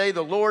like a day.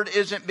 The Lord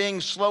isn't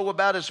being slow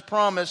about his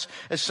promise,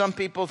 as some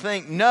people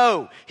think.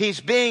 No,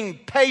 he's being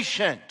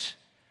patient.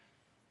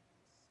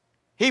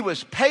 He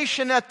was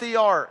patient at the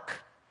ark.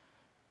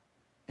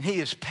 And he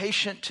is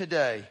patient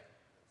today.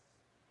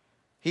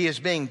 He is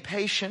being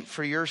patient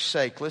for your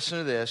sake. Listen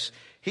to this.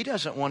 He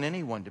doesn't want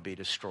anyone to be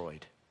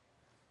destroyed.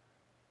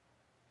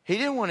 He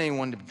didn't want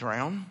anyone to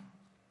drown.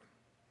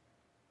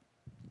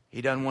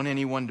 He doesn't want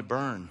anyone to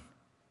burn.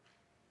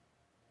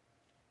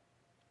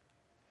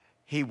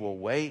 He will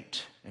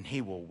wait, and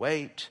he will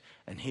wait,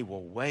 and he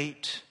will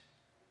wait.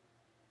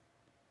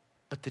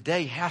 But the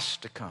day has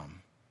to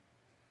come.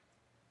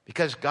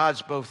 Because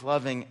God's both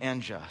loving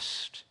and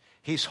just.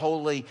 He's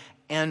holy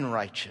and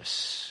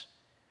righteous.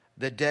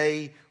 The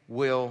day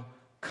will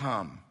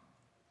come.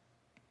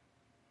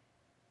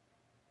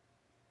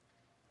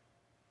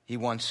 He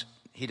wants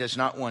He does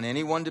not want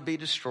anyone to be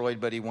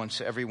destroyed, but he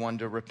wants everyone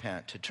to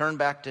repent, to turn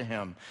back to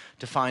him,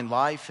 to find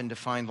life and to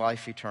find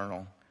life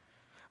eternal.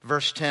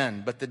 Verse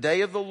 10, but the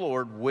day of the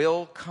Lord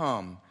will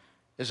come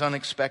as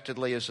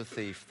unexpectedly as a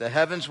thief. The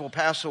heavens will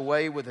pass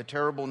away with a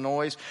terrible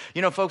noise.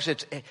 You know, folks,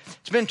 it's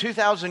been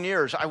 2,000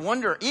 years. I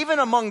wonder, even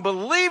among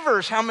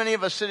believers, how many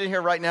of us sitting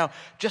here right now,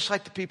 just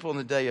like the people in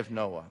the day of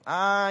Noah.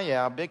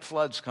 Yeah, big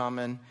flood's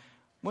coming.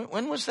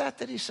 When was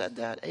that he said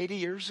that? 80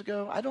 years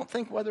ago? I don't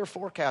think weather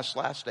forecasts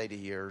last 80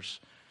 years.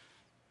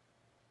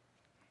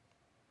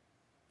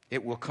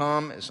 It will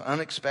come as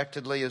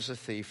unexpectedly as a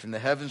thief, and the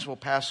heavens will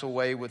pass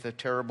away with a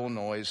terrible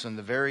noise, and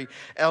the very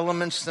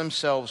elements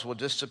themselves will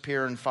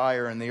disappear in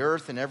fire, and the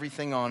earth and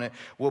everything on it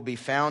will be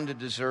found to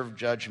deserve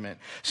judgment.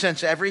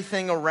 Since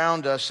everything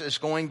around us is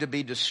going to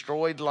be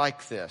destroyed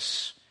like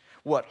this,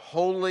 what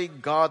holy,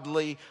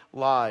 godly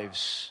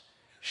lives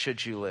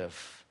should you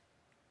live?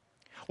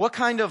 What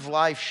kind of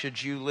life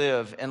should you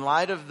live in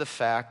light of the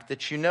fact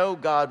that you know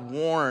God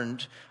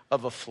warned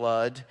of a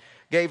flood,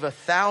 gave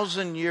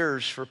 1,000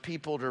 years for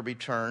people to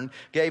return,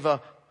 gave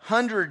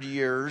 100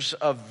 years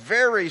of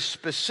very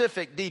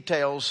specific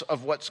details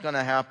of what's going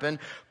to happen,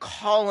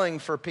 calling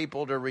for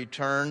people to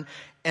return,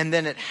 and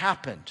then it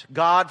happened.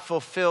 God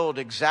fulfilled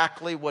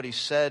exactly what he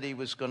said he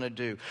was going to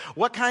do.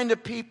 What kind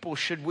of people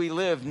should we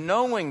live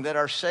knowing that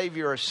our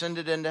Savior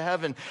ascended into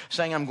heaven,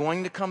 saying, I'm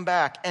going to come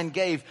back, and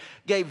gave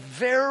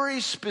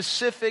very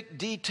specific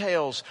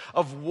details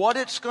of what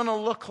it's going to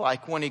look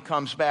like when he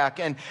comes back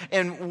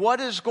and what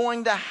is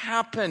going to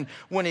happen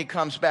when he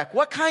comes back?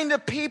 What kind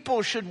of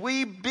people should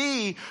we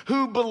be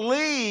who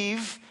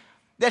believe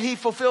that he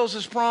fulfills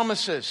his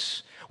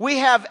promises? We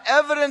have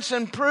evidence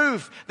and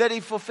proof that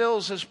he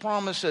fulfills his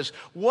promises.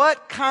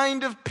 What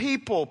kind of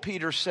people,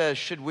 Peter says,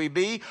 should we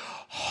be?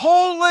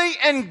 Holy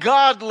and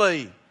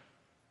godly.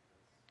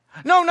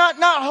 No,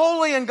 not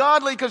holy and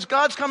godly because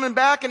God's coming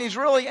back and he's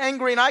really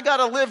angry and I got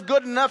to live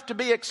good enough to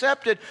be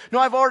accepted. No,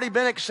 I've already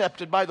been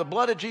accepted by the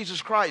blood of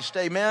Jesus Christ.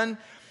 Amen.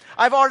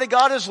 I've already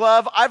got his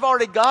love. I've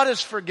already got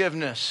his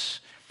forgiveness.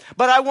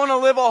 But I want to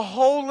live a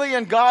holy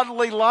and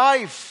godly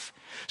life.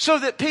 So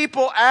that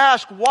people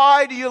ask,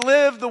 why do you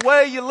live the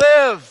way you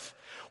live?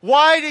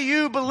 Why do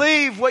you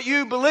believe what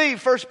you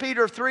believe? 1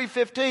 Peter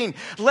 3:15.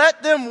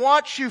 Let them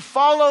watch you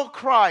follow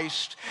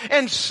Christ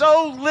and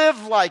so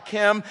live like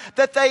him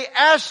that they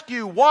ask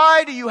you,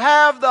 why do you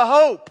have the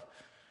hope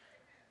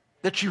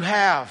that you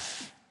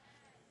have?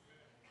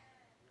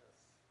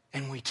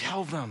 And we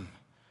tell them,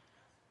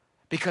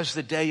 because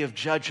the day of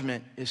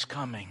judgment is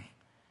coming.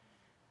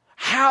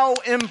 How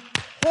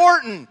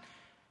important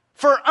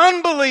for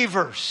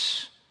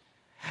unbelievers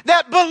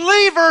that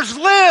believers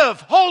live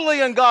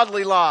holy and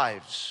godly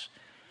lives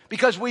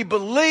because we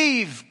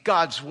believe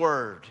God's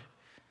word.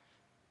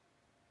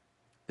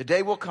 The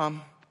day will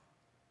come.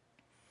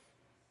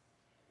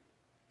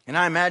 And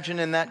I imagine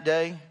in that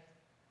day,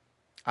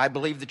 I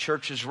believe the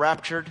church is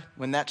raptured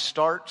when that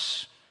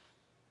starts.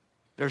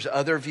 There's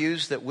other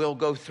views that will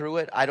go through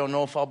it. I don't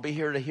know if I'll be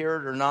here to hear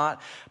it or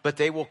not, but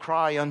they will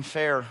cry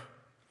unfair.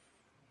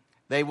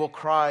 They will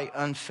cry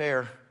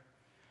unfair.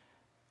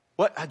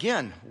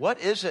 What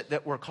is it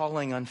that we're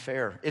calling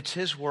unfair? It's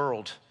his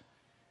world.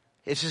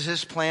 It's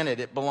his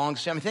planet. It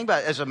belongs to him. Think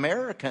about it. As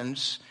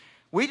Americans,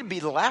 we'd be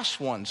the last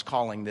ones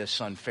calling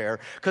this unfair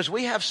because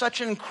we have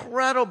such an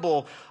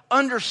incredible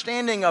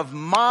understanding of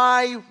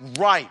my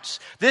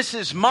rights. This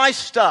is my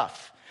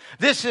stuff.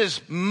 This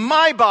is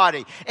my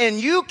body.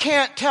 And you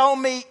can't tell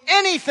me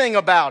anything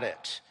about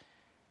it.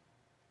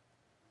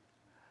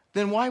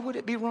 Then why would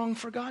it be wrong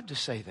for God to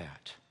say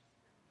that?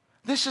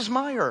 This is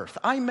my earth.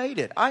 I made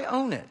it. I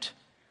own it.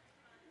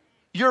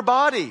 Your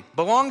body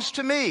belongs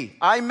to me.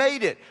 I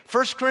made it.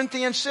 1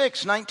 Corinthians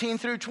 6:19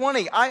 through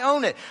 20. I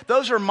own it.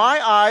 Those are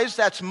my eyes.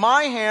 That's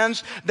my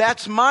hands.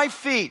 That's my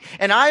feet.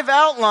 And I've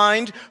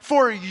outlined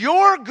for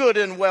your good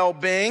and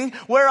well-being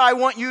where I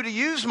want you to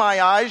use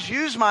my eyes,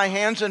 use my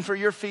hands, and for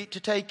your feet to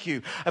take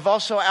you. I've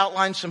also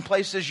outlined some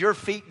places your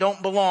feet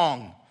don't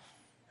belong.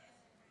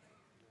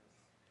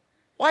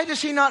 Why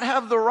does he not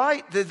have the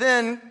right to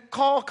then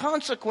call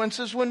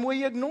consequences when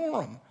we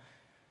ignore them?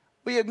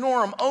 We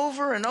ignore them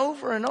over and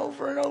over and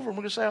over and over. We're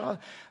going to say, oh,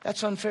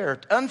 that's unfair.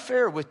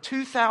 Unfair with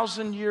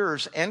 2,000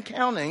 years and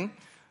counting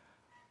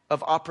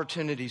of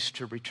opportunities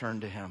to return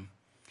to him.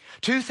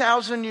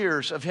 2,000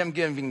 years of him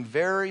giving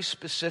very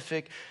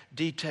specific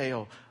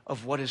detail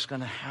of what is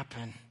going to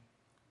happen.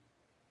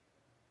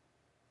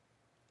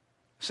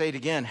 Say it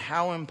again.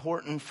 How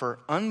important for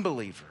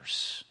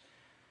unbelievers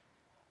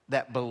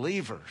that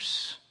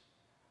believers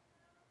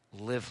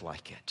live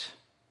like it.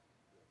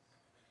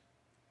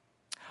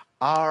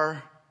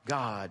 Our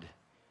God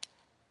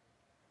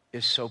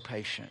is so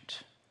patient.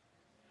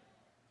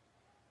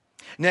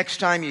 Next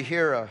time you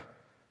hear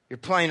you're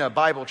playing a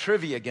Bible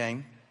trivia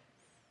game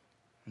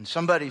and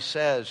somebody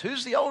says,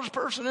 who's the oldest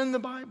person in the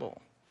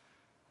Bible?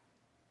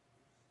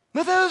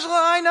 Methuselah,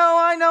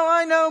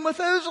 I know,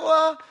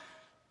 Methuselah.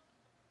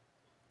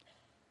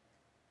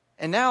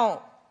 And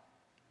now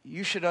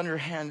you should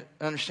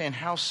understand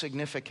how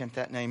significant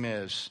that name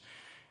is.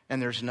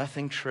 And there's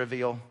nothing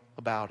trivial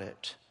about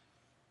it.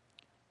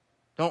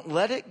 Don't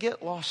let it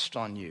get lost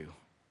on you.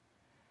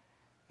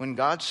 When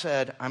God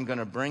said, I'm going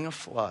to bring a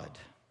flood,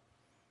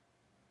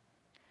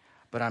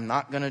 but I'm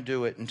not going to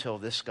do it until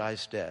this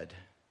guy's dead,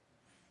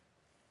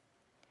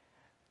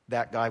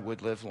 that guy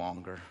would live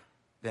longer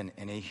than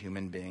any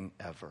human being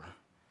ever.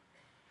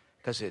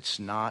 Because it's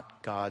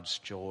not God's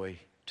joy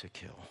to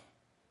kill.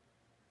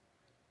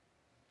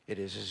 It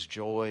is His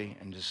joy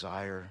and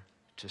desire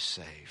to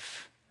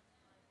save.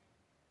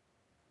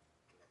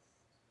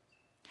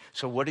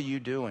 So what are you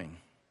doing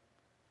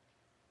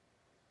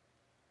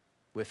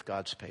with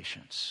God's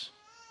patience?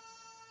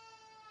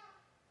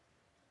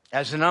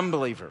 As an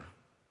unbeliever,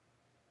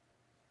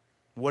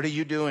 what are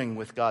you doing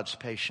with God's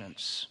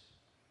patience?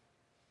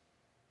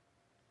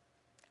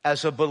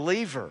 As a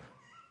believer,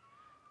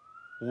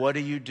 what are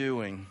you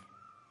doing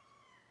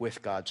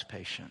with God's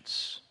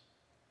patience?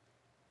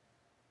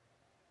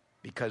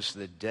 Because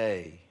the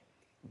day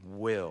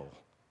will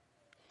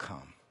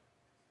come.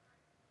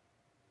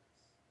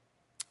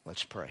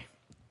 Let's pray.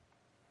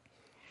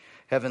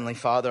 Heavenly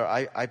Father,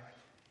 I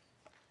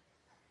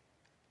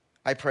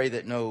pray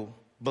that no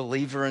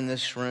believer in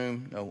this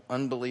room, no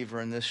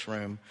unbeliever in this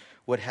room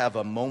would have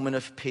a moment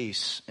of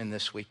peace in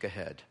this week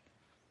ahead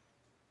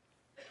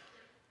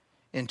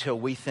until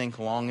we think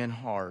long and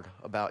hard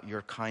about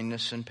your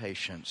kindness and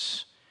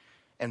patience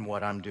and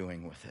what I'm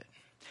doing with it,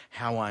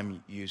 how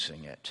I'm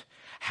using it,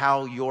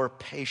 how your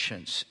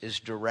patience is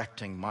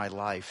directing my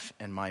life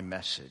and my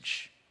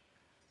message,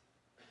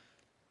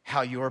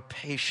 how your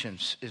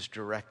patience is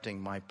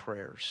directing my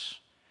prayers,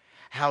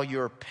 how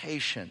your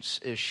patience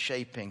is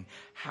shaping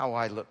how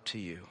I look to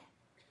you.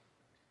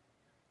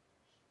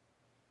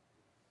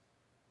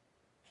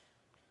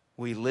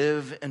 We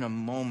live in a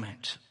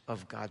moment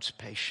of God's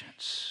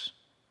patience.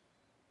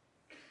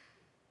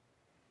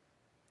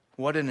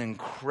 What an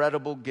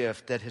incredible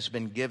gift that has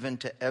been given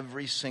to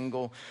every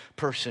single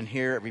person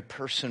here, every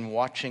person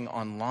watching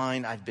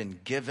online. I've been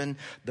given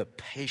the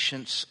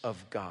patience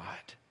of God.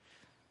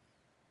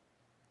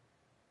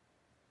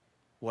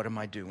 What am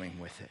I doing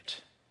with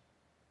it?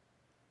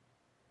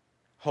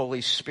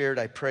 Holy Spirit,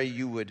 I pray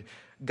you would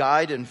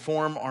guide and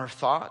form our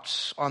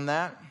thoughts on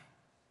that.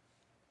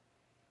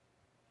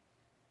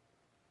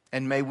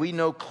 And may we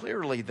know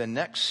clearly the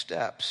next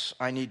steps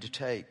I need to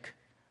take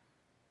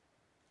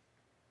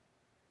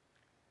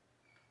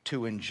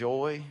to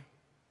enjoy,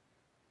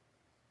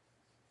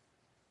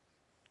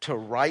 to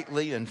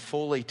rightly and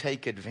fully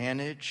take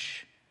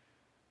advantage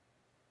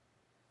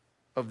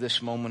of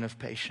this moment of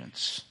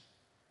patience.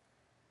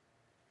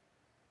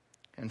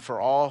 And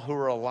for all who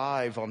are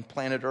alive on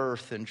planet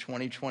Earth in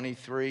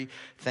 2023,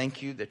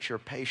 thank you that your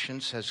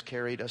patience has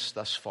carried us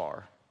thus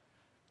far.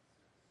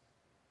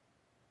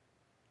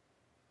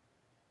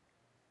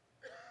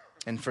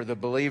 And for the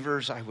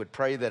believers, I would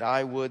pray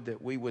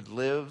that we would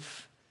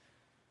live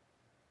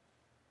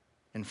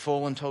in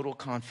full and total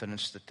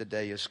confidence that the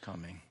day is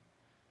coming.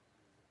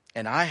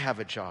 And I have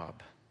a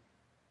job.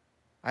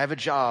 I have a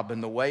job in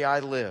the way I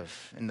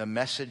live, in the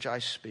message I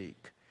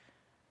speak.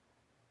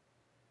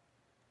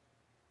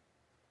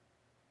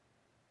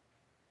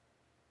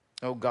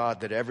 Oh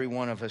God, that every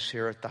one of us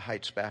here at the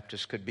Heights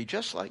Baptist could be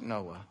just like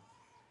Noah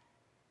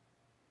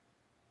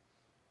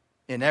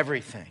in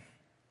everything,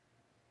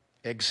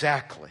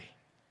 exactly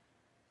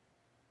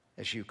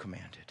as you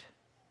commanded.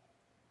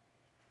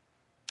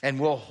 And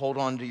we'll hold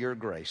on to your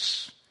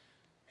grace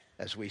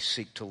as we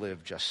seek to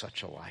live just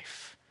such a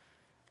life.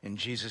 In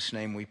Jesus'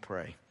 name we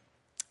pray.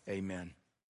 Amen.